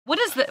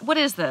What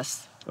is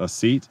this? A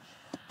seat?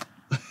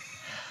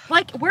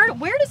 Like,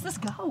 where does this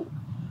go?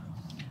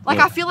 Like,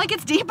 I feel like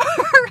it's deeper.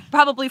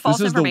 Probably false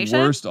information.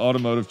 This is the worst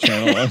automotive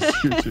channel on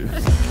YouTube.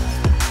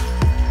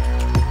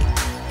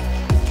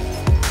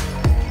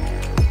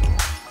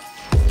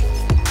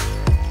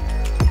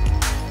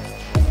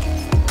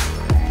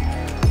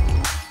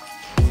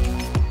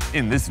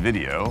 In this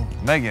video,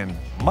 Megan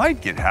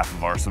might get half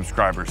of our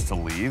subscribers to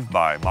leave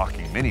by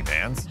mocking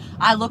minivans.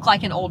 I look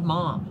like an old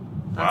mom.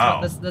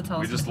 Wow,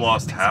 we just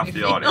lost half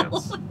the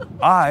audience.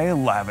 I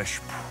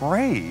lavish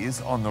praise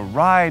on the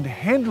ride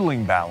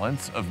handling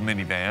balance of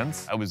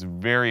minivans. I was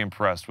very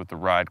impressed with the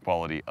ride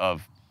quality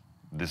of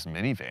this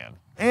minivan.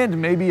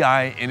 And maybe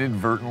I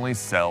inadvertently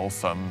sell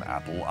some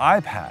Apple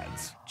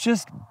iPads.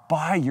 Just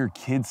buy your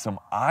kids some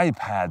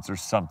iPads or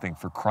something,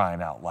 for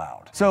crying out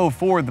loud. So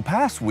for the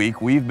past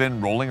week, we've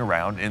been rolling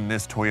around in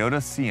this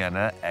Toyota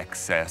Sienna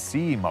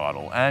XSE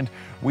model, and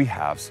we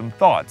have some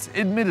thoughts.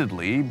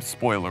 Admittedly,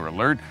 spoiler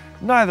alert,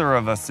 neither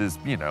of us is,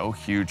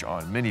 huge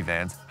on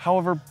minivans.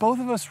 However, both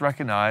of us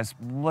recognize,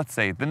 let's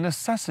say, the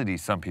necessity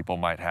some people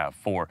might have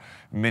for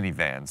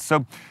minivans.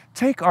 So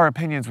take our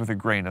opinions with a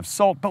grain of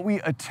salt, but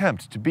we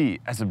attempt to be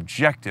as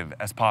objective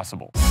as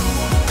possible.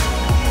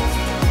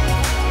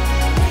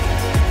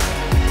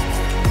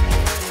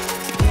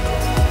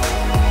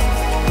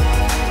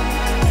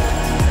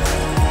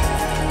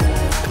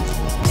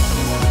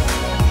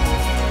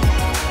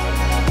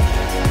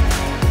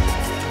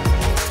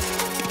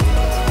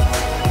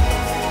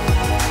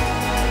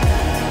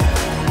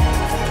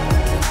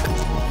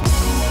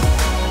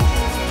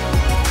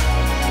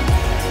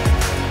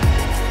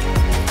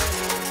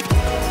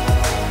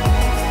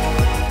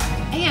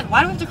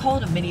 Why do we have to call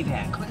it a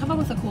minivan? Can we come up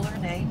with a cooler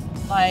name?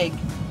 Like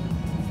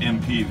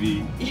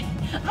MPV.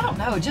 I don't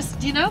know. Just,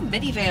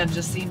 minivan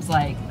just seems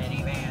like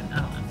minivan.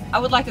 I don't know. I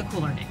would like a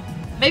cooler name.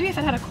 Maybe if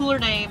it had a cooler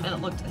name and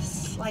it looked a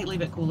slightly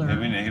bit cooler.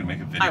 Maybe we need to make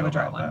a video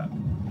about that.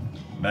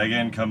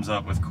 Megan comes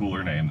up with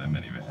cooler name than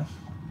minivan.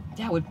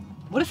 Yeah.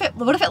 What if it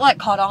like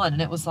caught on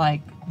and it was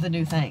like the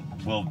new thing?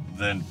 Well,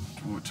 then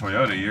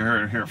Toyota, you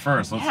heard it here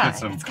first. Let's get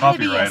some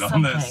copyright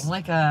on this.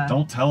 Like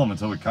Don't tell them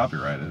until we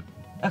copyright it.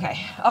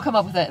 Okay, I'll come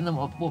up with it and then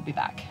we'll be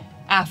back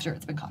after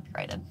it's been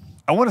copyrighted.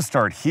 I want to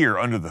start here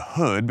under the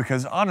hood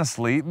because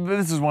honestly,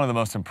 this is one of the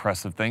most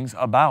impressive things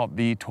about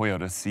the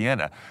Toyota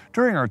Sienna.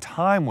 During our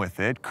time with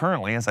it,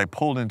 currently as I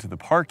pulled into the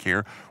park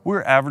here,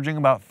 we're averaging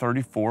about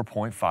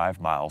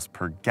 34.5 miles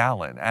per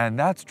gallon, and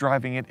that's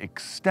driving it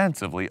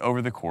extensively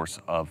over the course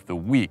of the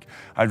week.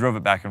 I drove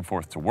it back and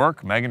forth to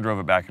work. Megan drove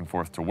it back and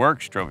forth to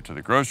work. She drove it to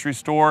the grocery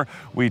store.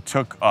 We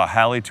took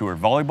Hallie to her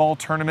volleyball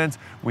tournaments.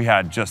 We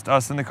had just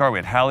us in the car. We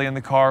had Hallie in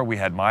the car. We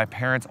had my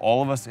parents,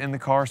 all of us in the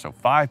car, so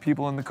 5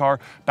 people in the car,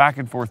 back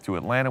and forth to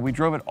Atlanta. We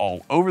drove it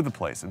all over the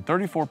place, and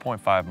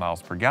 34.5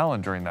 miles per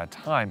gallon during that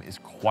time is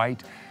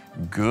quite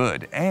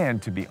good.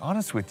 And to be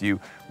honest with you,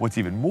 what's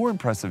even more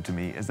impressive to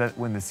me is that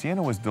when the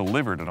Sienna was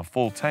delivered in a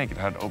full tank, it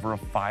had over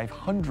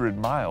 500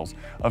 miles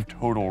of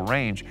total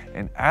range.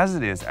 And as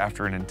it is,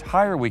 after an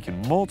entire week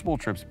and multiple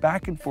trips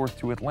back and forth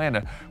to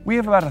Atlanta, we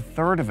have about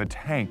 1/3 of a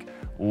tank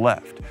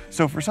left.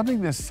 So for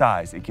something this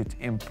size, it gets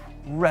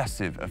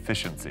impressive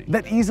efficiency.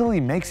 That easily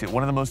makes it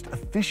one of the most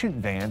efficient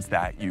vans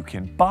that you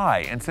can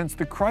buy. And since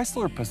the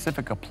Chrysler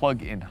Pacifica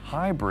plug-in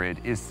hybrid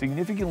is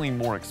significantly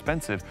more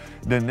expensive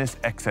than this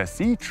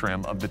XSE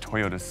trim of the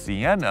Toyota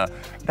Sienna,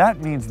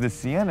 that means the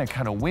Sienna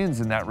kind of wins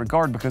in that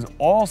regard because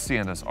all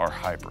Siennas are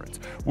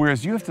hybrids.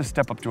 Whereas you have to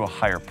step up to a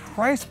higher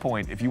price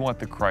point if you want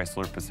the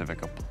Chrysler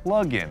Pacifica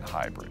plug-in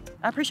hybrid.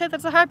 I appreciate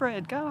that's a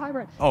hybrid. Go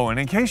hybrid. Oh, and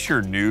in case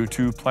you're new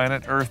to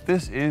planet Earth,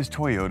 this is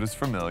Toyota's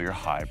familiar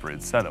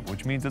hybrid setup,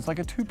 which means it's like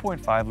a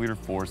 2.5-liter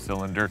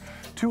 4-cylinder,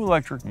 2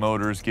 electric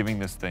motors, giving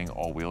this thing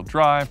all-wheel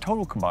drive.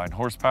 Total combined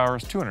horsepower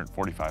is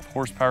 245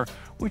 horsepower,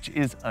 which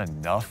is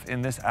enough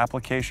in this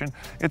application.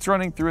 It's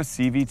running through a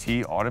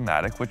CVT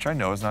automatic, which I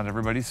know is not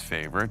everybody's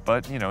favorite,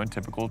 but in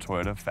typical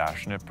Toyota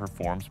fashion, it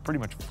performs pretty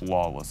much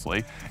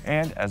flawlessly.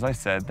 And as I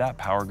said, that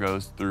power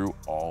goes through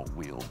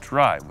all-wheel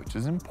drive, which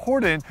is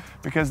important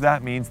because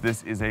that means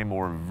this is a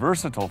more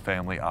versatile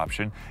family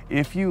option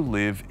if you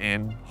live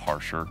in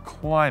harsher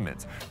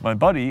climates. My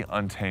buddy,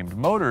 Untamed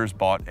Motors,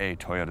 bought a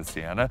Toyota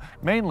Sienna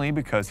mainly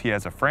because he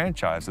has a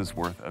franchise's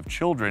worth of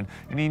children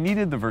and he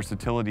needed the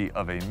versatility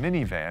of a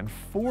minivan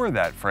for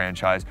that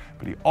franchise,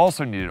 but he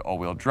also needed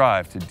all-wheel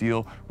drive to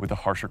deal with the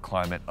harsher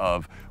climate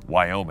of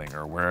Wyoming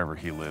or wherever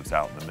he lives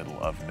out in the middle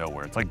of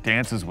nowhere. It's like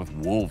Dances with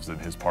Wolves in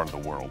his part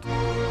of the world.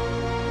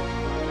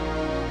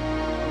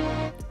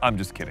 I'm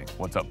just kidding.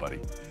 What's up, buddy?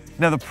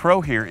 Now the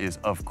pro here is,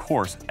 of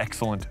course,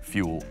 excellent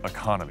fuel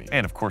economy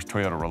and, of course,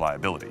 Toyota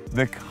reliability.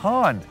 The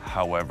con,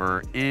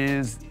 however,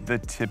 is the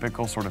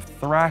typical sort of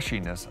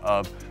thrashiness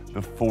of the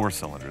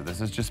 4-cylinder. This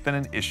has just been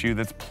an issue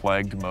that's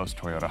plagued most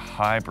Toyota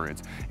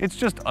hybrids. It's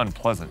just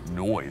unpleasant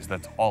noise,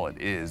 that's all it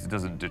is. It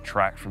doesn't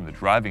detract from the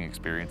driving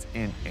experience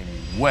in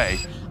any way.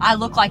 I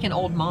look like an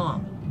old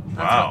mom.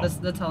 Wow,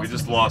 we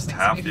just lost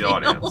half the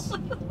audience.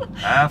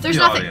 Half There's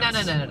the nothing,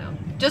 audience. no.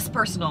 Just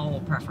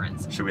personal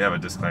preference. Should we have a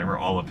disclaimer?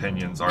 All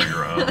opinions are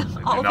your own.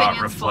 They All do not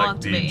opinions reflect belong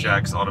to me.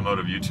 Jack's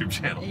Automotive YouTube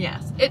channel.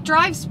 Yes. It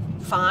drives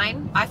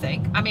fine, I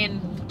think. I mean...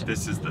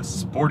 This is the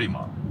sporty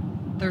model.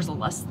 There's a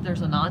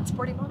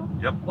non-sporty model?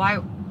 Yep. Why?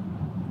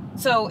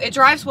 So it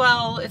drives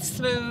well, it's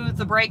smooth,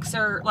 the brakes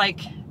are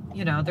like,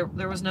 you know,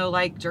 there was no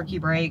like jerky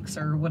brakes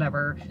or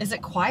whatever. Is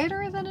it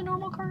quieter than a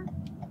normal car?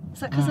 Is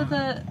that because of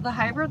the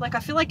hybrid? Like I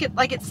feel like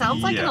it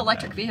sounds like an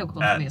electric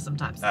vehicle to me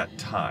sometimes. At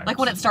times. Like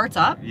when it starts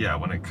up? Yeah,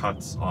 when it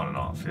cuts on and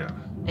off, yeah.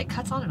 It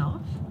cuts on and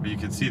off? But you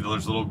can see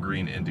there's a little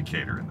green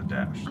indicator in the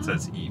dash. It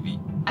says EV.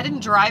 I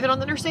didn't drive it on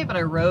the interstate, but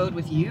I rode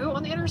with you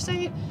on the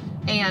interstate,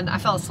 and I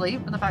fell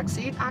asleep in the back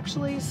seat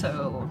actually,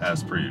 so.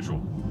 As per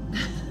usual.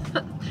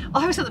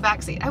 I was in the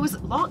back seat. It's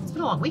been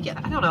a long weekend.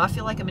 I don't know, I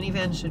feel like a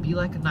minivan should be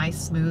like a nice,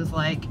 smooth,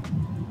 like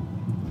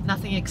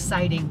nothing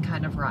exciting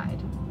kind of ride,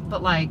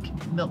 but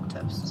like milk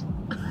toast.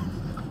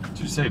 Did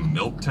you say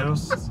milk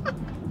toast?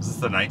 Is this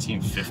the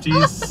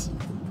 1950s?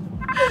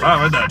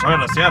 Wow, with the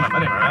Toyota Sienna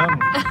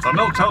minivan. It's a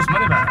milk toast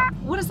minivan.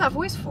 What is that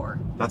voice for?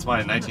 That's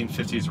my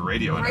 1950s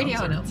radio announcer.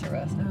 Radio announcer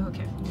was. Oh,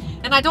 okay.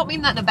 And I don't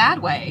mean that in a bad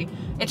way.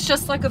 It's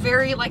just like a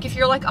very, like if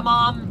you're like a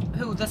mom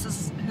who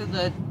this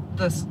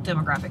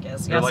demographic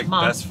is. Your yes, like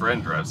mom. best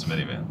friend drives a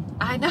minivan.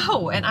 I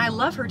know, and I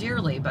love her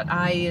dearly, but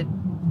I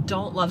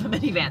don't love a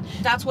minivan.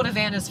 That's what a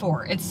van is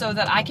for. It's so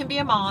that I can be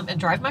a mom and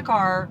drive my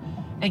car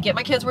and get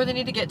my kids where they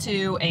need to get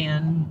to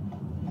and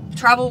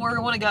travel where I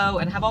want to go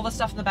and have all the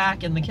stuff in the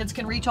back, and the kids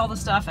can reach all the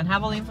stuff and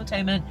have all the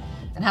infotainment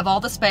and have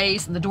all the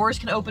space, and the doors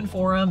can open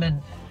for them,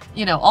 and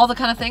you know, all the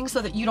kind of things,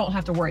 so that you don't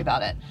have to worry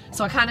about it.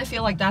 So I kind of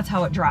feel like that's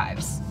how it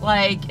drives.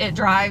 Like it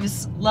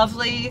drives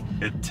lovely.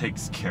 It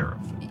takes care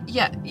of it.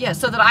 Yeah,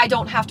 so that I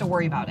don't have to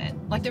worry about it.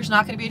 Like there's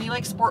not going to be any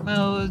like sport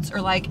modes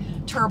or like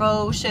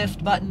turbo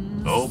shift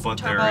buttons. Oh, but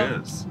there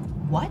is.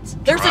 What?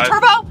 There's a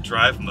turbo?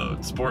 Drive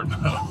mode, sport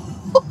mode.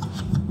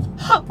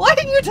 Why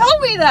didn't you tell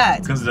me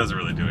that? Because it doesn't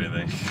really do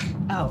anything.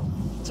 Oh,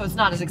 so it's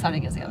not as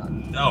exciting as the other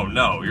one.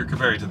 No, you're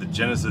comparing to the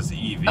Genesis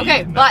EV.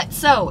 Okay, but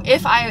so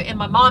if I and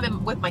my mom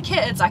and with my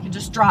kids, I can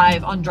just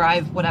drive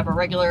whatever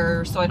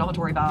regular, so I don't have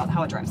to worry about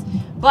how it drives.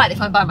 But if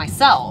I'm by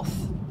myself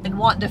and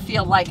wanting to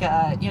feel like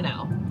a, you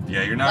know,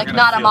 yeah, you're not like gonna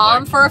not a feel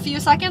mom like, for a few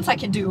seconds, I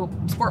can do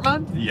sport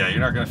mode. Yeah, you're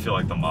not gonna feel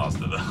like the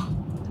Mazda though.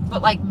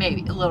 But like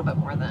maybe a little bit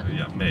more than.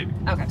 Yeah, maybe.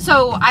 Okay,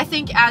 so I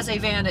think as a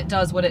van, it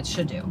does what it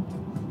should do.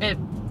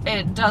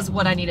 It does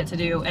what I need it to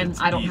do, and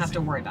I don't have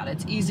to worry about it.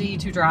 It's easy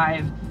to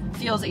drive,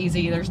 feels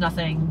easy. There's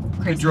nothing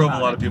crazy. We drove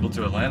about a lot it. of people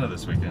to Atlanta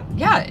this weekend.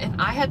 Yeah, and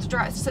I had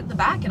to sit in the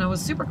back, and I was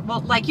super,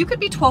 well, like you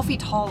could be 12 feet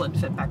tall and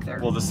fit back there.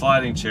 Well, the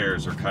sliding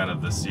chairs are kind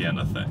of the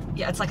Sienna thing.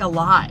 Yeah, it's like a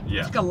lot. Yeah.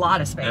 It's like a lot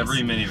of space.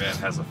 Every minivan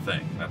has a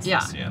thing. That's the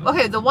Sienna.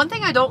 Okay, the one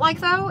thing I don't like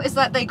though is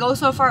that they go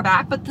so far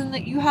back, but then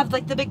you have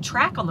like the big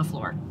track on the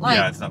floor. Like,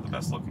 yeah, it's not the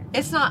best looking.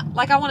 It's not,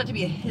 like I want it to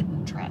be a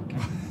hidden track.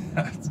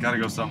 It's got to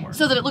go somewhere.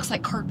 So that it looks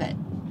like carpet.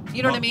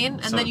 You know what I mean?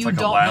 And so then it's you like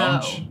don't a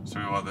lounge. know. So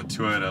we want the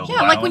Toyota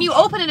Yeah, like when you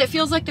open it, it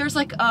feels like there's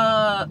like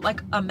a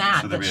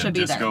mat that should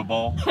be there. Disco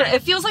ball.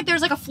 It feels like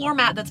there's like a floor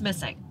mat that's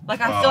missing. Like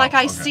I feel like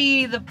I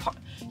see the,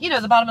 you know,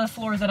 the bottom of the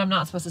floor that I'm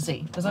not supposed to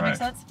see. Does that make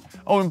sense?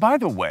 Oh, and by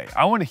the way,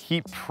 I want to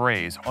heap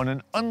praise on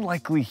an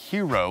unlikely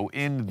hero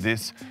in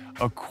this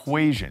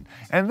equation,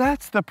 and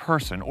that's the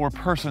person or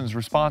persons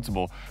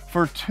responsible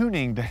for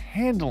tuning the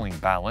handling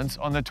balance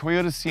on the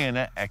Toyota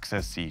Sienna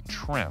XSE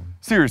trim.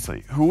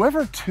 Seriously,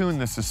 whoever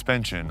tuned the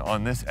suspension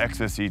on this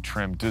XSE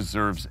trim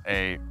deserves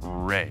a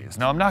raise.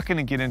 Now, I'm not going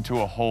to get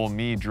into a whole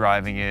me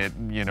driving it,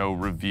 you know,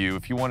 review.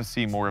 If you want to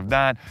see more of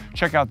that,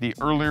 check out the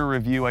earlier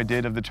review I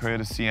did of the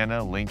Toyota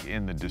Sienna, link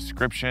in the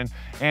description.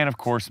 And of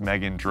course,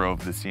 Megan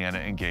drove the Sienna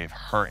and gave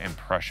her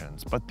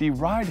impressions. But the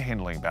ride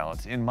handling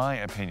balance, in my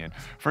opinion,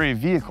 for a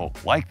vehicle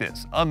like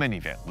this, a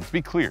minivan, let's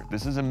be clear,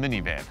 this is a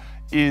minivan,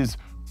 is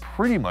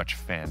pretty much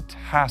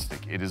fantastic.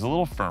 It is a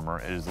little firmer,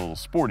 it is a little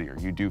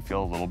sportier. You do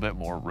feel a little bit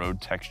more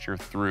road texture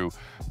through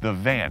the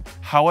van.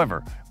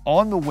 However,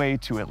 on the way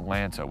to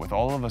Atlanta, with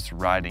all of us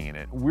riding in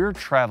it, we're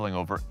traveling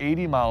over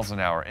 80 miles an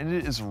hour, and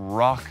it is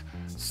rock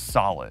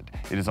solid.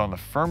 It is on the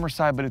firmer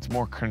side, but it's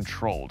more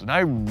controlled, and I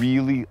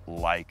really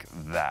like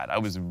that. I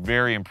was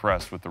very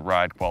impressed with the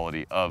ride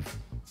quality of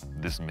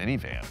this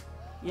minivan.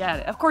 Yeah,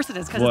 of course it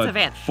is, because it's a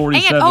van.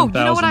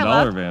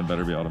 $47,000 van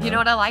better be automatic. You know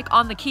what I like?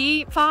 On the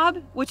key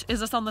fob, which is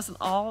this on this in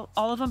all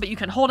of them, but you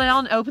can hold it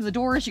down and open the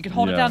doors, you can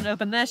hold it down and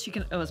open this, you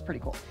can, oh, it's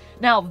pretty cool.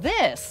 Now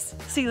this,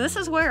 see, this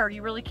is where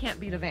you really can't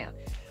beat a van.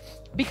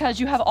 Because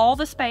you have all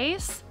the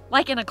space,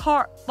 like in a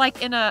car,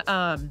 like in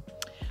a,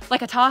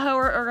 like a Tahoe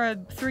or a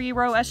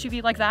 3-row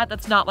SUV like that,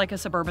 that's not like a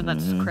Suburban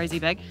that's crazy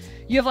big.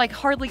 You have like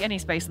hardly any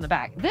space in the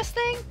back. This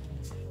thing,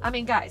 I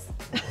mean, guys,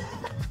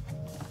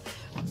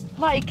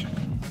 like,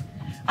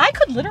 I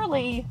could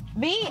literally,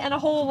 me and a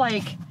whole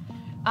like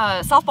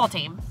softball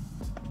team,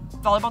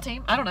 volleyball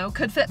team, I don't know,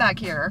 could fit back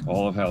here.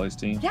 All of Hallie's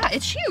team? Yeah,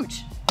 it's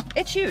huge.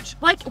 It's huge.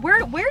 Like,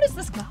 where does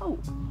this go?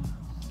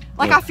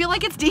 Like, I feel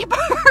like it's deeper.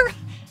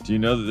 Do you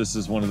know that this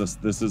is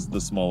this is the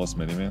smallest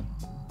minivan?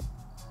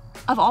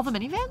 Of all the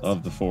minivans?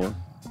 Of the 4.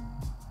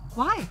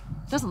 Why?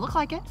 Doesn't look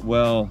like it.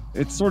 Well,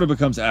 it sort of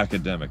becomes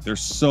academic. They're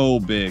so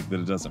big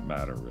that it doesn't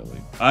matter really.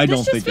 I don't think it matters.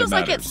 This just feels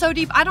like it's so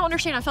deep. I don't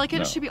understand. I feel like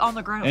it should be on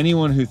the ground.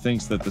 Anyone who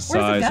thinks that the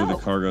size of the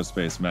cargo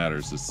space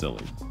matters is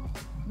silly.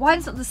 Why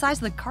isn't the size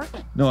of the car?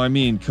 No, I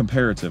mean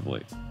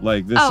comparatively.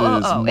 Like this is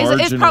marginally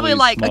It's probably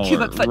like smaller. a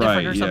cubic foot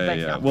different or something.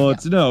 Yeah. Well,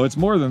 it's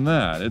more than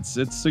that.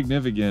 It's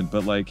significant,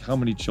 but like how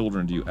many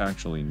children do you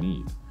actually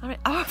need?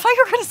 I thought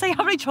you were going to say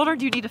how many children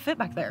do you need to fit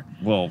back there?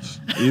 Well,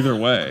 either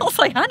way. I was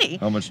like, honey.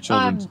 How much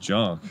children's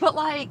junk? But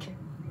like,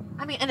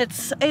 I mean, and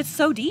it's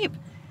so deep.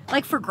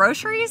 Like for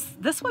groceries,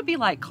 this would be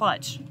like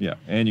clutch. Yeah,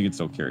 and you can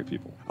still carry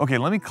people. Okay,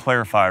 let me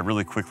clarify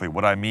really quickly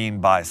what I mean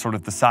by sort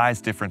of the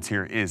size difference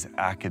here is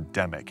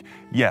academic.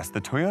 Yes,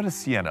 the Toyota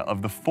Sienna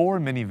of the 4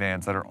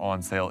 minivans that are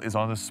on sale is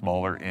on the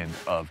smaller end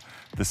of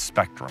the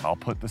spectrum. I'll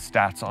put the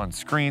stats on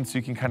screen so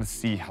you can kind of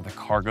see how the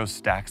cargo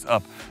stacks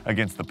up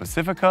against the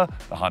Pacifica,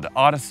 the Honda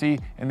Odyssey,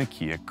 and the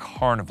Kia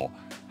Carnival.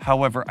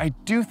 However, I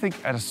do think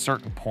at a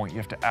certain point you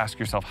have to ask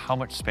yourself how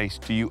much space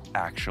do you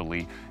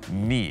actually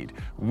need?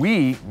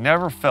 We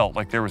never felt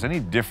like there was any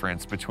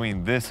difference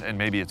between this and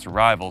maybe its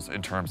rivals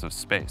in terms of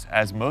space.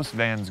 As most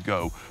vans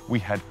go, we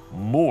had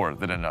more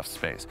than enough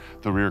space.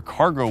 The rear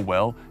cargo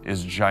well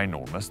is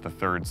ginormous. The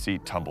third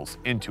seat tumbles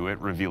into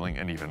it, revealing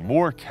an even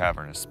more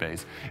cavernous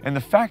space. And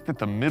the fact that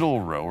the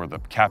middle row, or the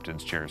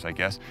captain's chairs, I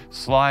guess,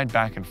 slide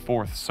back and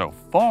forth so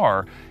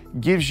far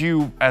gives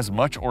you as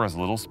much or as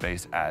little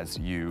space as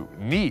you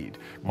need.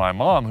 My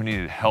mom, who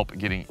needed help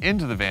getting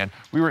into the van,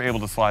 we were able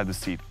to slide the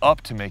seat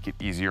up to make it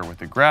easier with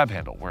the grab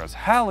handle, whereas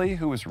Hallie,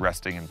 who was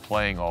resting and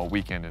playing all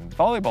weekend in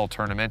volleyball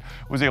tournament,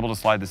 was able to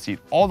slide the seat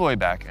all the way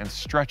back and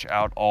stretch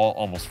out all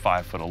almost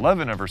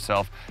 5'11" of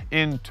herself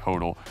in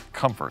total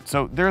comfort.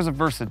 So there's a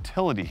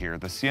versatility here.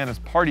 The Sienna's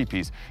party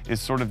piece is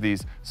sort of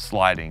these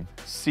sliding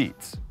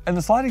seats. And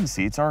the sliding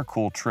seats are a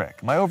cool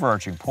trick. My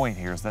overarching point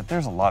here is that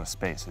there's a lot of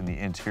space in the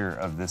interior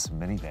of this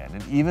minivan.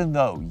 And even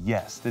though,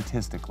 yes,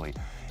 statistically,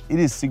 it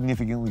is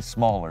significantly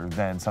smaller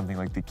than something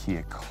like the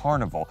Kia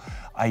Carnival,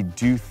 I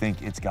do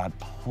think it's got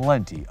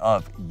plenty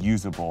of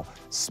usable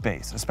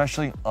space,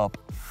 especially up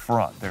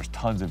front. There's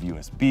tons of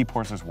USB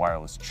ports, there's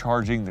wireless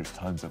charging, there's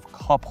tons of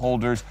cup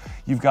holders.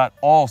 You've got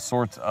all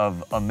sorts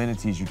of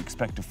amenities you'd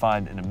expect to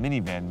find in a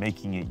minivan,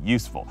 making it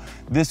useful.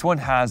 This one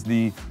has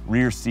the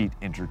rear seat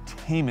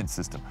entertainment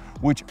system,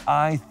 which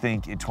I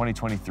think in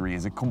 2023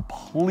 is a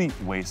complete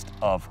waste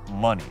of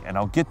money. And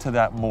I'll get to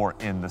that more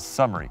in the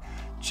summary.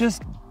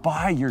 Just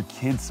buy your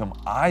kids some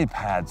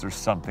iPads or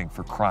something,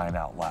 for crying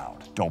out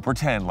loud. Don't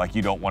pretend like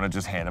you don't want to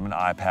just hand them an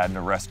iPad in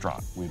a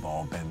restaurant. We've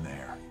all been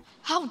there.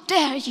 How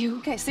dare you?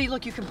 Okay, see,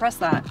 look, you can press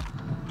that.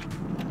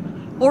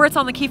 Or it's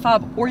on the key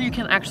fob, or you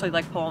can actually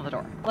like pull on the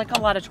door. Like a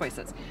lot of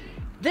choices.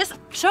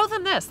 Show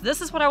them this. This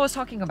is what I was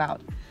talking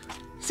about.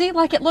 See,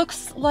 like it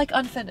looks like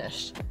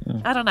unfinished.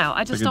 Yeah. I don't know,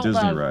 I just don't love. It's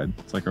like a Disney ride.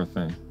 It's like our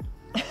thing.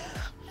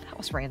 That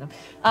was random.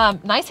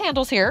 Nice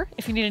handles here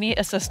if you need any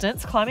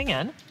assistance climbing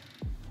in.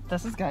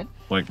 This is good.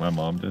 Like my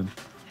mom did.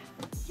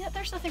 Yeah,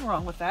 there's nothing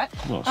wrong with that.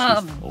 Well,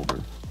 she's older.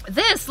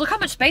 Look how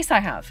much space I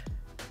have.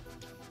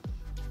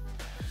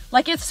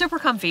 Like, it's super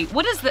comfy.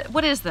 What is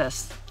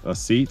this? A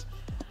seat?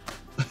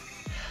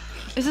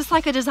 Is this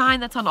like a design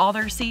that's on all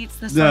their seats?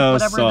 This, no,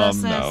 like, whatever this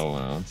is?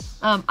 No.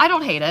 I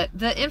don't hate it.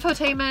 The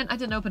infotainment, I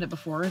didn't open it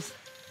before. It's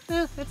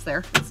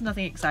there. It's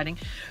nothing exciting.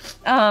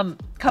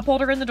 Cup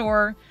holder in the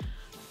door.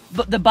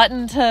 The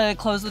button to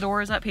close the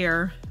door is up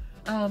here.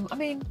 I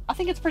mean, I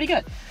think it's pretty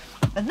good.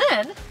 And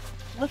then,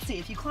 let's see,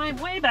 if you climb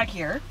way back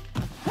here,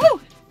 woo!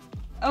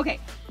 Okay,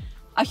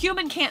 a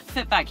human can't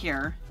fit back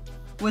here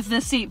with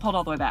this seat pulled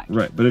all the way back.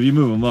 Right, but if you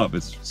move them up,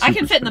 it's I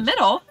can fit in the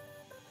middle.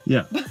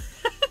 Yeah.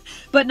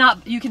 But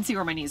not, you can see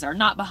where my knees are,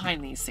 not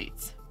behind these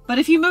seats. But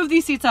if you move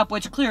these seats up,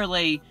 which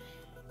clearly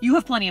you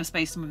have plenty of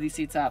space to move these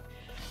seats up.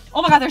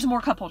 Oh my God, there's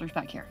more cup holders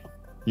back here.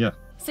 Yeah.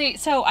 See,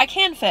 so I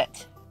can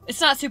fit.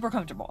 It's not super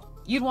comfortable.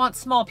 You'd want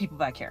small people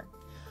back here.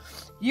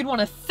 You'd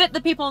want to fit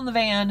the people in the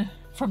van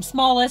from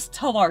smallest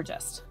to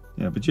largest.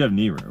 Yeah, but you have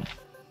knee room.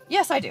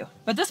 Yes, I do.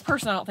 But this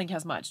person I don't think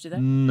has much, do they?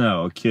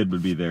 No, a kid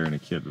would be there and a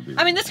kid would be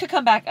I mean, this could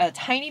come back a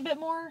tiny bit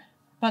more,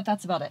 but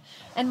that's about it.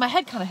 And my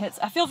head kind of hits.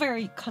 I feel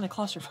very kind of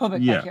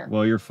claustrophobic back here. Yeah,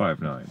 well, you're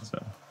 5'9",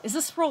 so. Is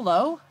this real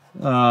low?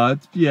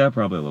 Yeah,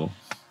 probably a little.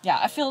 Yeah,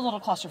 I feel a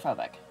little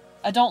claustrophobic.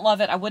 I don't love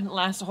it. I wouldn't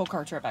last a whole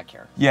car trip back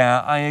here. Yeah,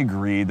 I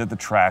agree that the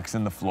tracks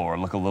in the floor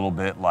look a little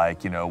bit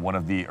like, you know, one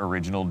of the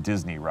original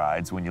Disney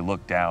rides when you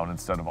look down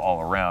instead of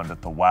all around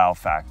at the wow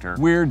factor.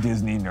 We're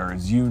Disney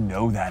nerds, you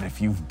know that if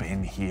you've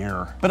been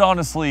here. But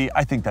honestly,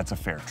 I think that's a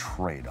fair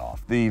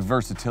trade-off. The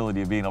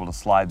versatility of being able to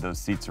slide those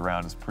seats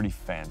around is pretty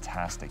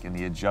fantastic, and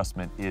the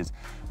adjustment is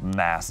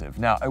massive.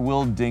 Now, I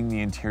will ding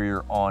the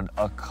interior on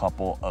a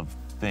couple of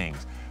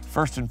things.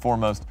 First and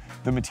foremost,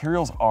 the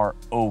materials are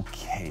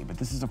okay, but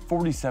this is a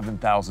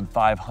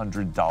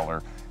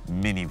 $47,500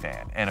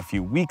 minivan. And a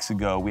few weeks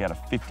ago, we had a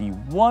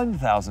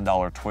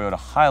 $51,000 Toyota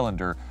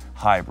Highlander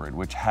hybrid,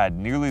 which had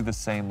nearly the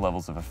same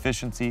levels of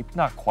efficiency,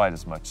 not quite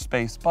as much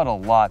space, but a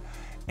lot,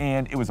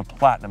 and it was a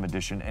platinum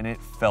edition, and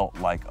it felt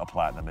like a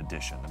platinum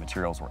edition. The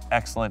materials were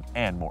excellent,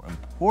 and more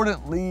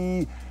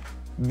importantly,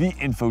 the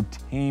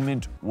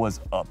infotainment was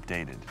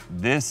updated.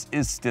 This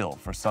is still,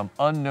 for some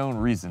unknown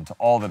reason to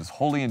all that is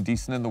holy and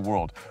decent in the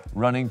world,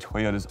 running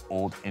Toyota's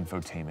old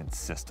infotainment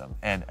system.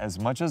 And as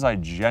much as I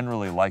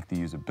generally like the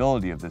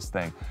usability of this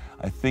thing,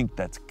 I think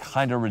that's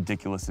kind of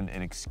ridiculous and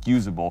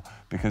inexcusable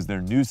because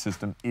their new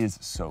system is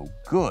so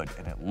good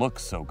and it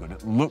looks so good.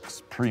 It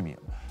looks premium.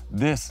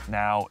 This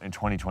now in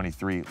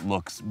 2023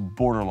 looks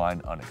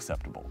borderline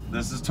unacceptable.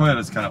 This is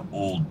Toyota's kind of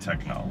old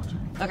technology.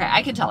 Okay,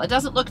 I can tell. It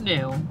doesn't look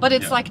new, but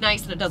it's like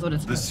nice and it does what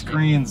it's supposed to do. The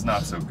screen's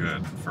not so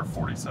good for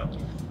 47.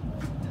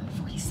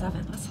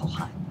 47, that's a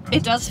lot.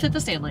 It does fit the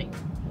stand lane.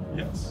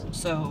 Yes.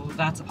 So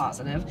that's a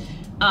positive.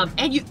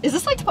 And is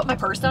this like to put my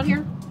purse down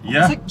here?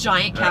 Yeah. It's like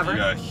giant cavern.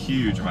 You got a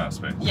huge amount of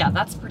space. Yeah,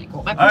 that's pretty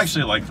cool. My purse, I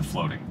actually like the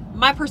floating.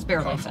 My purse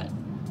barely fit,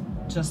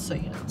 just so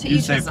you know.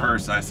 You say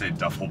purse, I say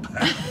duffel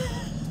bag.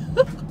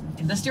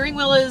 The steering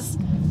wheel is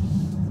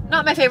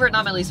not my favorite,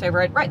 not my least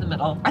favorite, right in the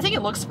middle. I think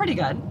it looks pretty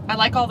good. I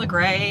like all the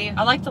gray.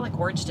 I like the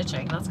orange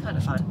stitching. That's kind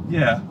of fun.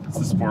 Yeah, it's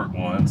the sport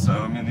one, so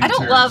I mean. I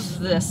don't love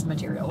this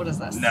material. What is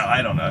this? No,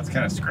 I don't know. It's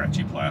kind of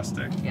scratchy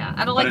plastic. Yeah,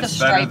 I don't like the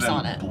stripes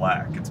on it.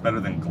 Black. It's better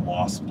than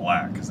gloss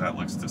black because that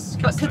looks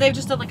disgusting. But could they have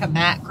just done like a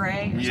matte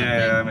gray? Or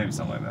something? Maybe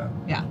something like that.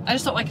 Yeah, I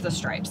just don't like the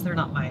stripes. They're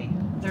not my.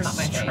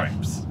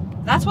 Stripes.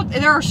 That's what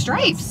there are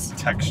stripes.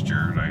 It's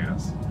textured, I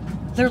guess.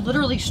 They're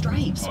literally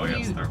stripes. Oh,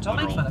 yes, they're don't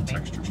make fun of me.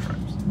 Texture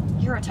stripes.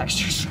 You're a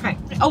texture stripe.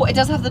 Oh, it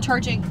does have the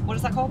charging, what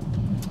is that called?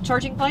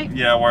 Charging plate?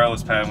 Yeah,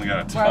 wireless pad. We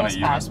got a ton of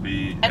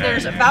USB. And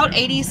there's about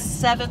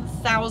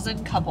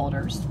 87,000 cup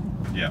holders.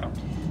 Yeah.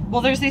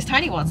 Well, there's these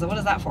tiny ones. What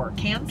is that for?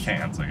 Cans?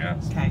 Cans, I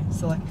guess. Okay,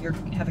 so like if you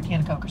have a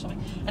can of Coke or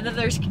something. And then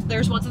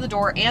there's ones in the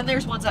door, and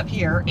there's ones up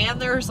here, and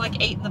there's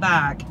like 8 in the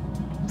bag.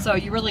 So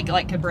you really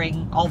like could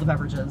bring all the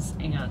beverages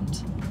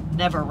and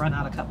never run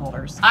out of cup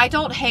holders. I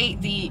don't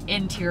hate the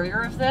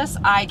interior of this.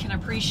 I can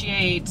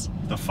appreciate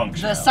the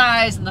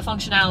size and the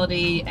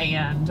functionality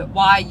and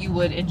why you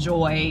would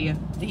enjoy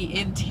the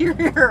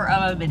interior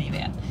of a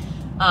minivan.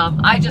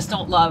 I just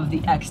don't love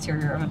the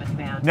exterior of a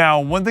minivan.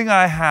 Now, one thing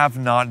I have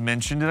not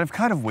mentioned, and I've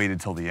kind of waited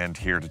till the end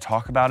here to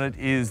talk about it,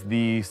 is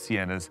the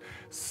Sienna's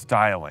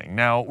styling.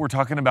 Now, we're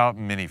talking about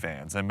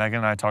minivans, and Megan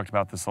and I talked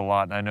about this a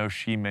lot, and I know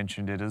she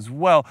mentioned it as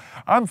well.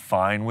 I'm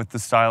fine with the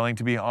styling,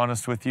 to be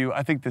honest with you.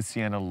 I think the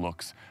Sienna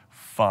looks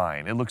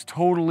fine. It looks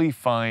totally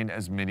fine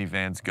as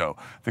minivans go.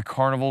 The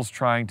Carnival's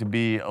trying to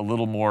be a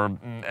little more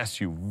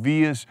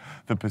SUV-ish.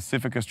 The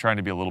Pacifica's trying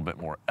to be a little bit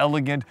more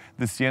elegant.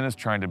 The Sienna's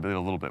trying to be a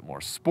little bit more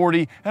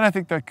sporty. And I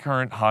think the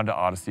current Honda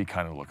Odyssey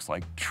kind of looks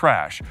like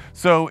trash.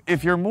 So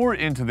if you're more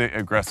into the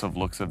aggressive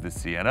looks of the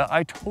Sienna,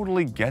 I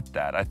totally get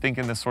that. I think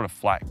in this sort of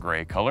flat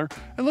gray color,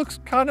 it looks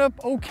kind of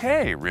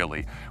okay,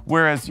 really.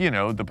 Whereas, you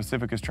know, the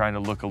Pacifica's trying to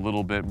look a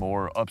little bit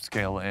more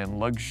upscale and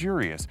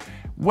luxurious.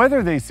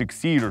 Whether they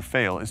succeed or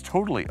fail is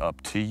totally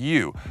up to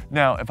you.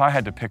 Now, if I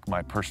had to pick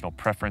my personal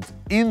preference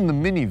in the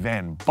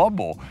minivan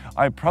bubble,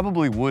 I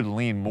probably would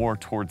lean more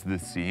towards the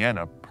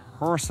Sienna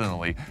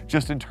personally,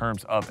 just in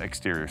terms of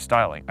exterior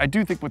styling. I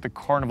do think what the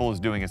Carnival is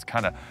doing is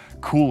kind of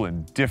cool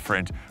and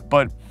different,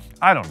 but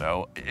I don't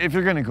know, if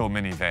you're gonna go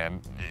minivan,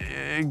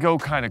 go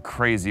kind of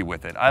crazy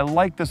with it. I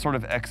like the sort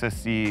of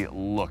XSE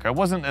look. I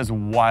wasn't as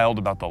wild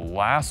about the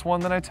last one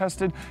that I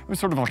tested. It was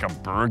sort of like a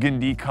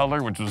burgundy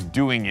color, which was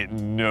doing it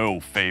no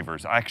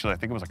favors. Actually, I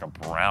think it was like a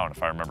brown,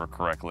 if I remember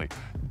correctly.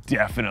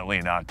 Definitely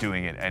not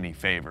doing it any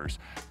favors.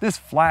 This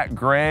flat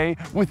gray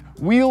with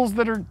wheels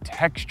that are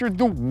textured,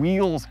 the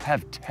wheels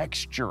have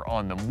texture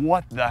on them.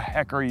 What the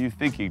heck are you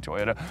thinking,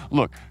 Toyota?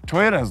 Look,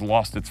 Toyota has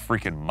lost its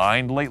freaking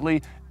mind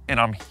lately, and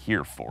I'm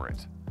here for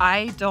it.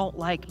 I don't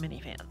like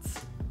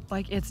minivans.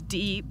 Like, it's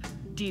deep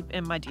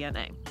in my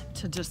DNA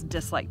to just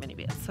dislike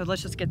minivans. So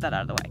let's just get that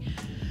out of the way.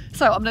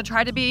 So I'm gonna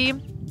try to be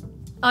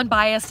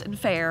unbiased and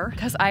fair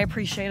because I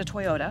appreciate a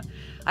Toyota.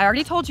 I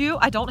already told you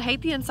I don't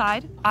hate the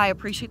inside. I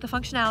appreciate the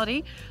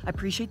functionality. I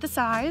appreciate the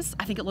size.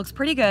 I think it looks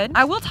pretty good.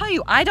 I will tell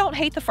you, I don't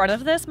hate the front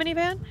of this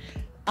minivan.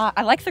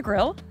 I like the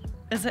grille.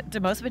 Do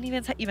most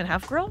minivans even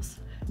have grills?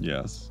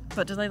 Yes.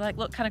 But do they like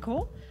look kind of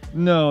cool?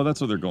 No, that's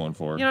what they're going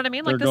for. You know what I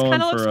mean? Like, this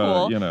kind of looks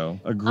cool. You know,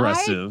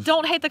 aggressive. I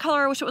don't hate the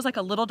color. I wish it was like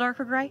a little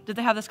darker gray. Did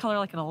they have this color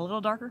like in a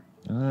little darker?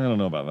 I don't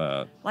know about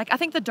that. Like, I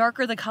think the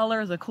darker the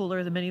color, the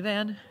cooler the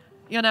minivan.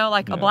 You know,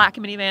 like a black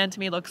minivan to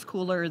me looks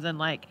cooler than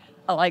like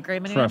a light gray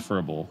minivan.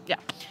 Preferable. Yeah.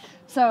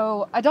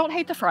 So I don't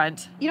hate the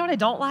front. You know what I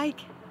don't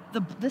like?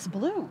 This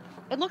blue.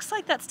 It looks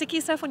like that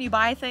sticky stuff when you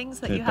buy things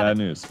that you have. Bad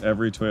news.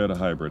 Every Toyota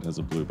hybrid has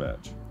a blue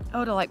badge.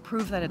 Oh, to like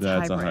prove that it's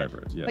That's hybrid. a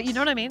hybrid, yes. But you know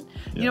what I mean?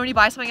 Yeah. You know when you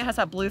buy something that has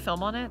that blue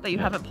film on it that you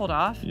haven't pulled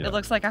off? Yeah. It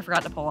looks like I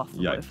forgot to pull off the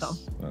blue film.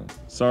 Well,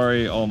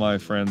 sorry, all my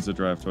friends that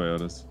drive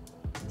Toyotas.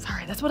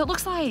 Sorry, that's what it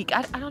looks like.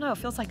 I don't know, it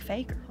feels like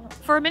fake.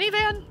 For a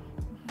minivan,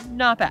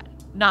 not bad,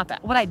 not bad.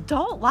 What I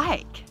don't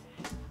like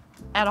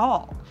at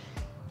all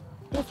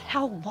is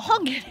how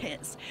long it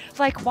is.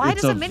 Like, why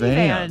does a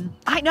minivan?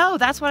 I know,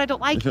 that's what I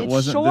don't like. If it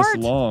wasn't this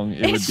long,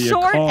 it would be a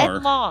car. It's short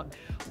and long.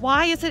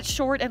 Why is it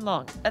short and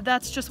long?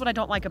 That's just what I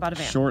don't like about a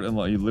van. Short and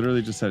long. You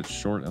literally just said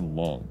short and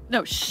long.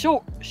 No,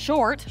 short,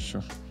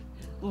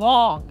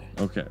 long.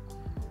 Okay.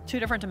 2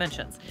 different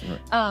dimensions. Right.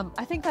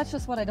 I think that's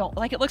just what I don't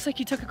like. It looks like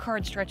you took a car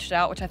and stretched it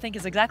out, which I think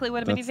is exactly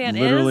what a That's minivan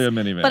literally is. a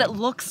minivan. But it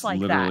looks like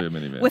literally that. a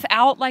minivan.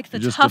 Without like the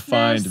you just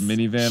toughness. defined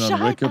minivan Shut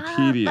on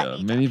Wikipedia.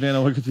 up.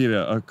 Minivan on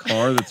Wikipedia, a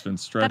car that's been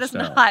stretched out. That is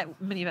not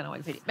minivan on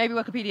Wikipedia. Maybe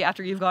Wikipedia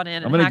after you've gone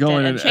in and I'm going to go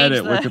in and and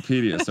edit the...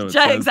 Wikipedia so it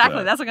says exactly,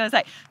 that. that's what I'm going to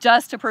say.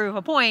 Just to prove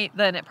a point,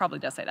 then it probably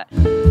does say that.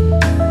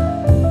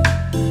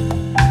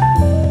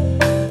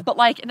 But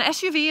like an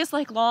SUV is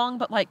like long,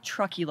 but like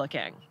trucky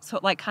looking. So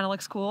it like kind of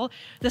looks cool.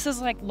 This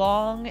is like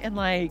long and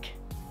like,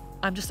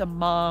 I'm just a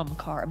mom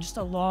car. I'm just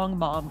a long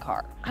mom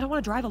car. I don't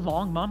want to drive a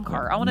long mom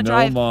car. I want to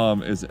drive. No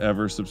mom is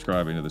ever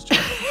subscribing to this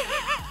channel.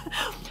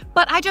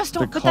 But I just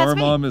don't. The car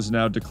mom is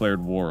now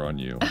declared war on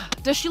you.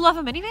 Does she love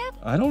a minivan?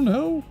 I don't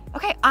know.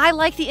 Okay, I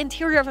like the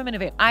interior of a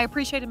minivan. I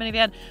appreciate a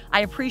minivan.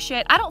 I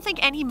don't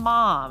think any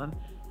mom,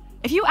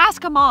 if you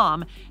ask a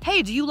mom,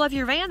 hey, do you love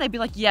your van? They'd be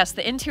like, yes,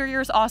 the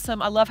interior is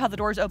awesome. I love how the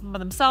doors open by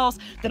themselves.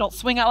 They don't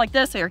swing out like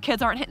this so your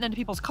kids aren't hitting into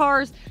people's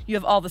cars. You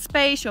have all the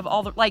space. You have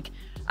all the, like,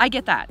 I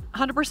get that.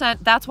 100%.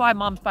 That's why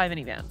moms buy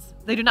minivans.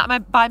 They do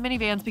not buy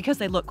minivans because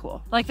they look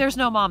cool. Like, there's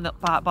no mom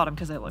that bought them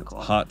because they look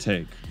cool. Hot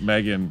take.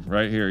 Megan,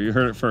 right here. You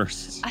heard it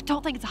first. I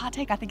don't think it's a hot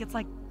take. I think it's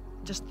like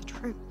just the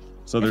truth.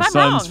 So their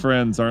son's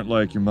friends aren't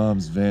like, your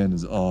mom's van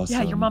is awesome.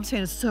 Yeah, your mom's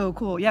van is so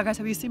cool. Yeah, guys,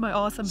 have you seen my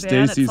awesome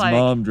van? Stacy's like...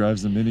 mom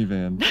drives a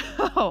minivan.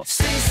 No.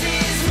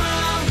 Stacy's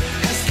mom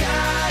has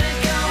got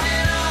it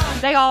going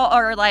on. They all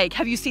are like,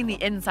 have you seen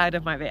the inside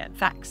of my van?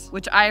 Facts.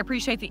 Which I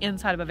appreciate the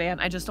inside of a van.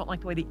 I just don't like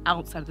the way the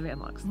outside of the van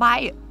looks.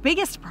 My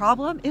biggest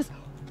problem is,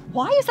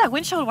 why is that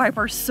windshield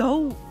wiper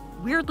so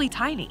weirdly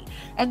tiny?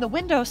 And the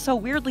window so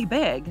weirdly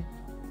big?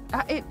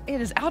 It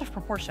is out of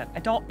proportion. I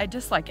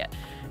dislike it.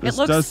 This it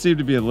looks, does seem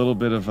to be a little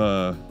bit of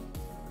a...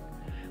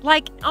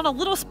 Like on a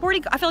little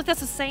sporty, I feel like that's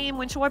the same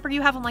windshield wiper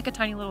you have on like a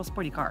tiny little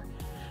sporty car.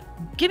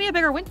 Give me a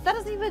bigger windshield. That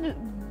doesn't even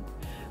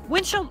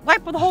windshield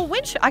wiper the whole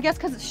windshield. I guess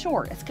because it's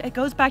short. It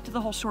goes back to the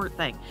whole short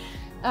thing.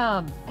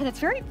 And it's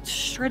very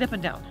straight up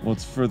and down. Well,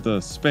 it's for the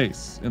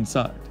space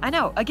inside. I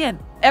know. Again,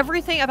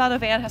 everything about a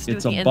van has to do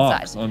with the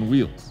inside. It's a box on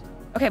wheels.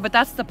 Okay, but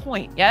that's the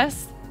point,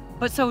 yes?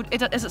 But so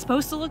is it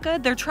supposed to look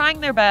good? They're trying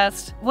their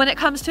best. When it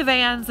comes to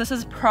vans, this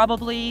is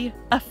probably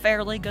a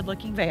fairly good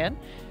looking van.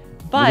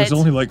 But well, there's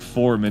only like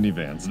 4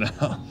 minivans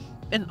now.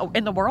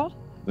 In the world?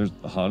 There's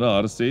the Honda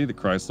Odyssey, the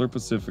Chrysler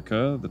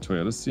Pacifica, the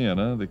Toyota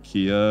Sienna, the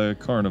Kia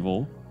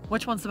Carnival.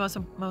 Which one's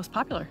the most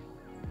popular?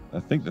 I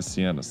think the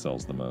Sienna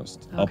sells the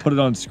most. Okay. I'll put it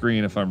on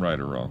screen if I'm right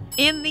or wrong.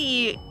 In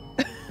the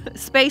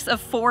space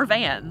of 4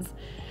 vans,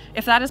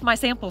 if that is my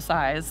sample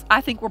size, I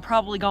think we're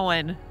probably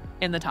going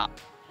in the top.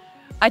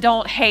 I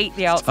don't hate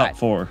the outside. Top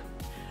 4.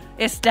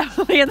 It's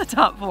definitely in the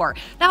top 4.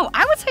 Now,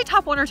 I would say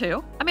top 1 or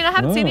 2. I mean, I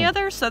haven't seen the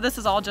others, so this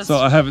is all just... So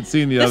I haven't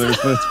seen the others,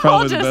 but it's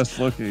probably the best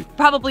looking.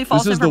 Probably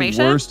false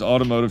information. This is the worst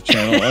automotive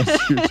channel on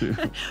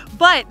YouTube.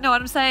 But no, what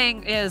I'm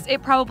saying is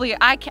it probably...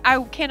 I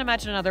can't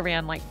imagine another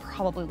van like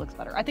probably looks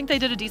better. I think they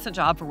did a decent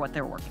job for what they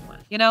were working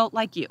with. You know,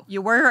 like you.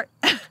 You wear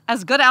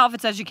as good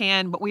outfits as you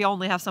can, but we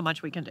only have so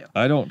much we can do.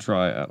 I don't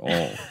try at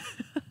all.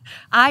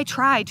 I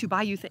try to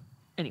buy you things.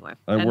 Anyway,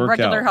 I work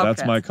out.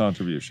 That's my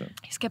contribution.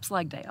 He skips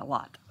leg day a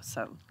lot,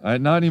 so.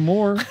 Not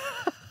anymore.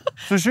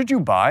 So should you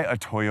buy a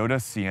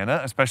Toyota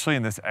Sienna, especially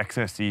in this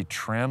XSE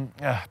trim?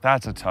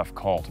 That's a tough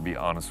call, to be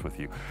honest with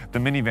you. The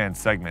minivan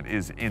segment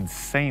is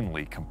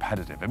insanely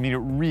competitive. I mean, it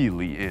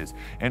really is.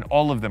 And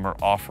all of them are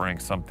offering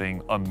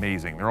something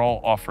amazing. They're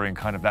all offering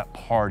kind of that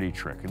party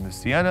trick. In the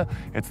Sienna,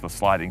 it's the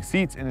sliding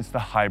seats and it's the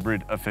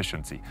hybrid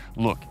efficiency.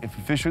 Look, if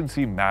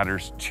efficiency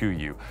matters to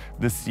you,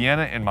 the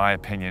Sienna, in my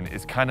opinion,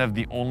 is kind of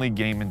the only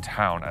game in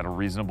town at a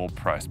reasonable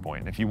price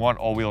point. If you want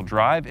all-wheel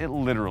drive, it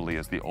literally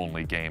is the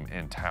only game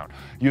in town.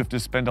 You have to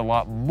spend a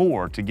lot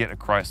more to get a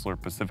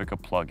Chrysler Pacifica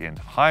plug-in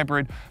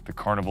hybrid. The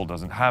Carnival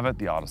doesn't have it,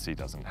 the Odyssey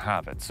doesn't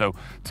have it. So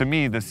to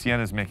me, the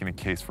Sienna is making a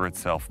case for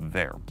itself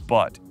there.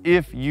 But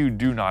if you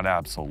do not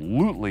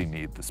absolutely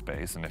need the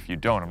space, and if you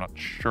don't, I'm not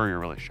sure you're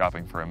really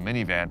shopping for a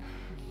minivan,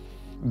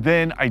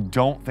 then I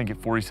don't think at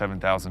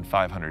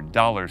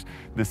 $47,500,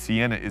 the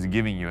Sienna is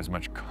giving you as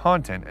much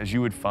content as you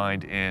would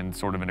find in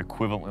sort of an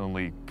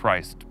equivalently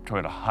priced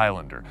Toyota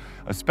Highlander,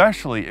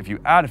 especially if you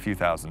add a few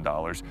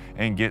 $1,000s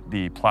and get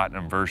the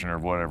platinum version or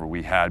whatever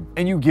we had,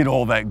 and you get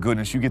all that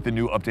goodness. You get the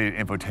new updated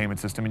infotainment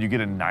system and you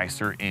get a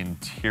nicer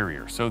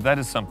interior. So that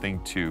is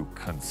something to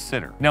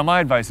consider. Now, my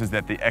advice is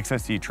that the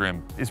XSE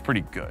trim is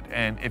pretty good.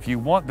 And if you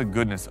want the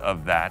goodness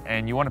of that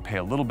and you want to pay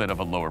a little bit of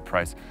a lower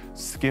price,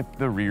 skip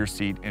the rear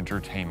seat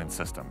entertainment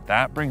system.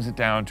 That brings it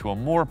down to a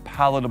more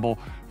palatable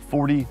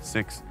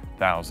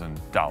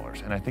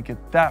 $46,000. And I think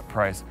at that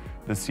price,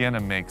 the Sienna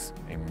makes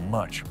a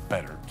much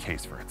better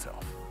case for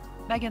itself.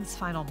 Megan's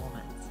final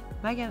moments.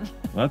 Megan.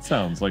 That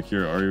sounds like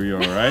are you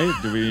all right?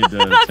 Do we need to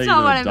take you to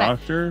the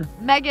doctor?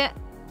 Megan,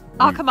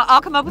 I'll come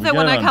up with it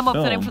when I come up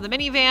with the name for the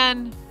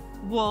minivan.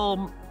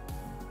 We'll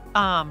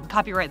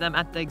copyright them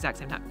at the exact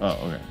same time. Oh,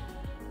 okay.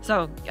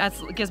 So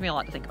it gives me a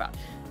lot to think about.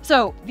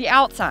 So the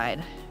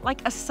outside,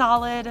 like a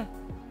solid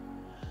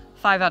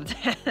 5 out of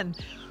 10.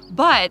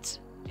 But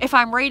if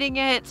I'm rating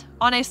it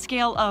on a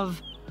scale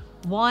of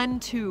 1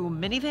 to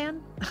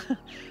minivan,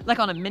 like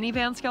on a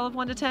minivan scale of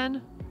 1 to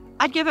 10,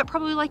 I'd give it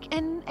probably like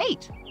an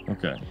 8.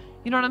 Okay.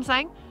 You know what I'm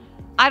saying?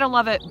 I don't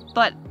love it,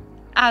 but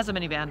as a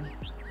minivan,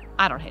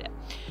 I don't hate it.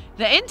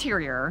 The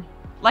interior,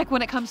 like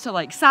when it comes to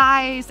like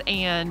size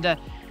and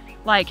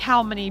like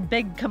how many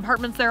big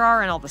compartments there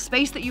are and all the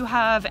space that you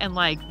have and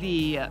like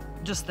the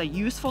just the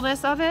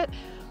usefulness of it,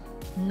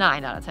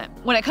 9 out of 10.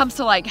 When it comes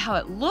to like how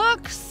it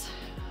looks,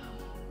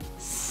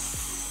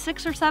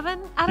 6 or 7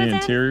 out of 10. The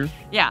interior?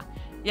 Yeah.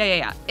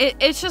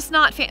 It's just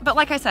not but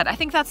like I said, I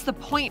think that's the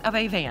point of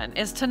a van,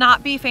 is to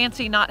not be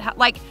fancy,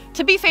 like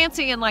to be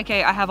fancy and like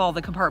I have all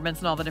the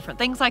compartments and all the different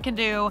things I can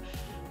do,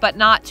 but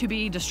not to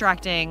be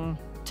distracting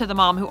to the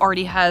mom who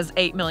already has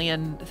 8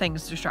 million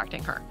things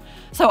distracting her.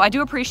 So I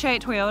do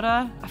appreciate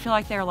Toyota. I feel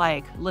like they're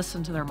like,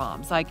 listen to their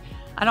moms. Like,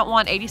 I don't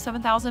want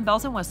 87,000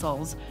 bells and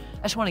whistles.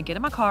 I just want to get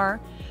in my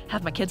car,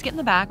 have my kids get in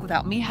the back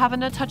without me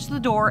having to touch the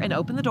door and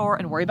open the door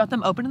and worry about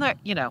them opening the,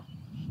 you know,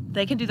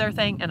 they can do their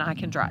thing and I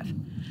can drive.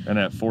 And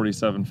at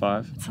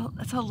 $47,500?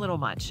 It's a little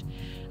much.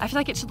 I feel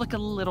like it should look a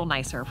little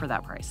nicer for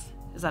that price.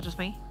 Is that just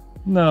me?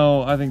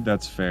 No, I think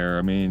that's fair.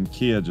 I mean,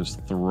 Kia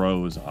just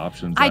throws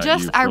options at you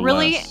for I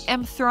really less.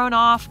 am thrown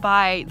off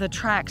by the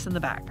tracks in the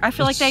back. I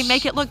feel like they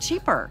make it look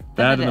cheaper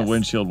than That it and is. the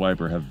windshield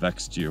wiper have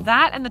vexed you.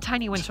 That and the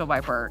tiny windshield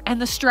wiper.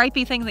 And the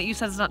stripy thing that you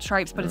said is not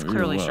stripes, but it's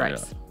clearly Well,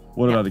 stripes. yeah.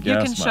 What Yeah, about the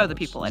gas you can show the mileage?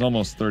 people It's later.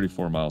 almost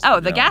 34 miles Oh,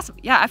 per the gallon. gas,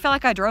 yeah, I felt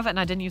like I drove it and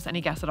I didn't use any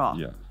gas at all.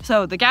 Yeah.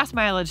 So the gas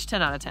mileage, 10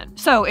 out of 10.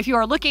 So if you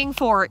are looking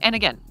for, and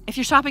again, if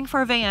you're shopping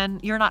for a van,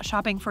 you're not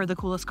shopping for the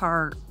coolest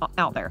car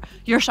out there.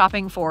 You're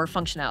shopping for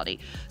functionality.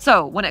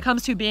 So when it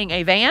comes to being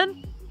a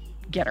van,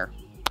 get her.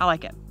 I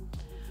like it.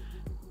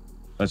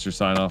 That's your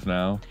sign off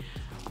now?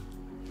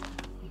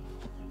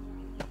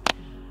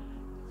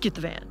 Get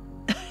the van.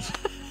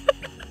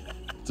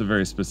 It's a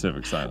very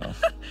specific sign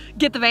off.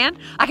 Get the van.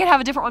 I could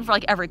have a different one for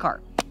like every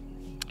car.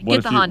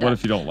 Get the Honda. What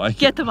if you don't like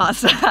Get it? the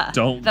Mazda.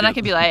 Don't Then I get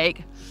could be them.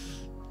 like,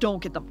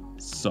 don't get them.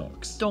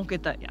 Sucks. Don't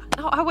get that. Yeah.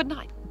 No, I would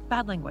not.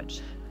 Bad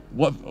language.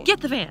 What? Get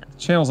the van.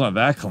 Channel's not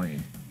that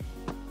clean.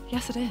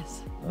 Yes, it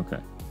is. Okay.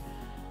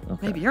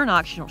 Okay. Maybe you're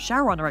not because you don't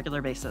shower on a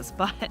regular basis,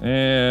 but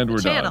And we're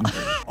channel. done.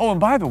 Oh, and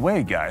by the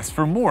way, guys,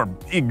 for more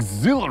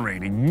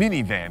exhilarating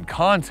minivan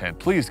content,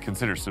 please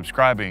consider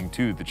subscribing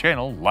to the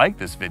channel. Like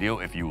this video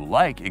if you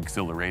like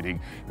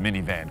exhilarating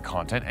minivan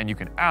content, and you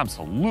can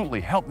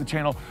absolutely help the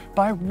channel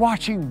by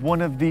watching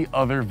one of the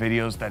other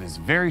videos that is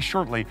very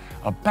shortly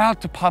about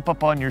to pop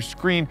up on your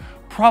screen,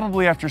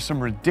 probably after some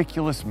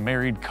ridiculous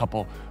married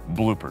couple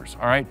bloopers.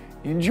 All right,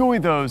 enjoy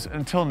those.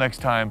 Until next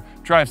time,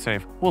 drive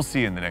safe. We'll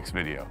see you in the next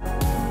video.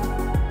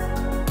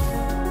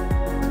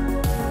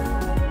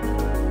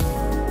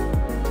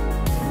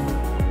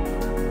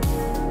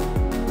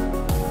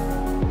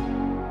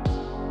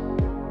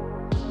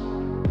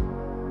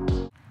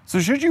 So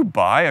should you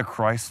buy a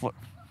Chrysler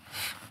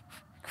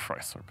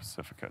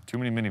Pacifica? Too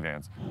many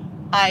minivans.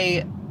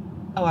 I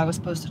was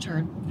supposed to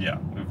turn. Yeah,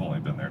 we've only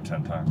been there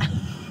 10 times.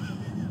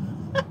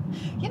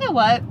 You know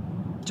what?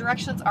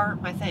 Directions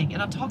aren't my thing,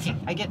 and I'm talking.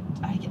 I get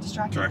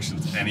distracted.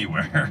 Directions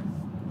anywhere.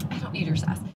 I don't need your sass.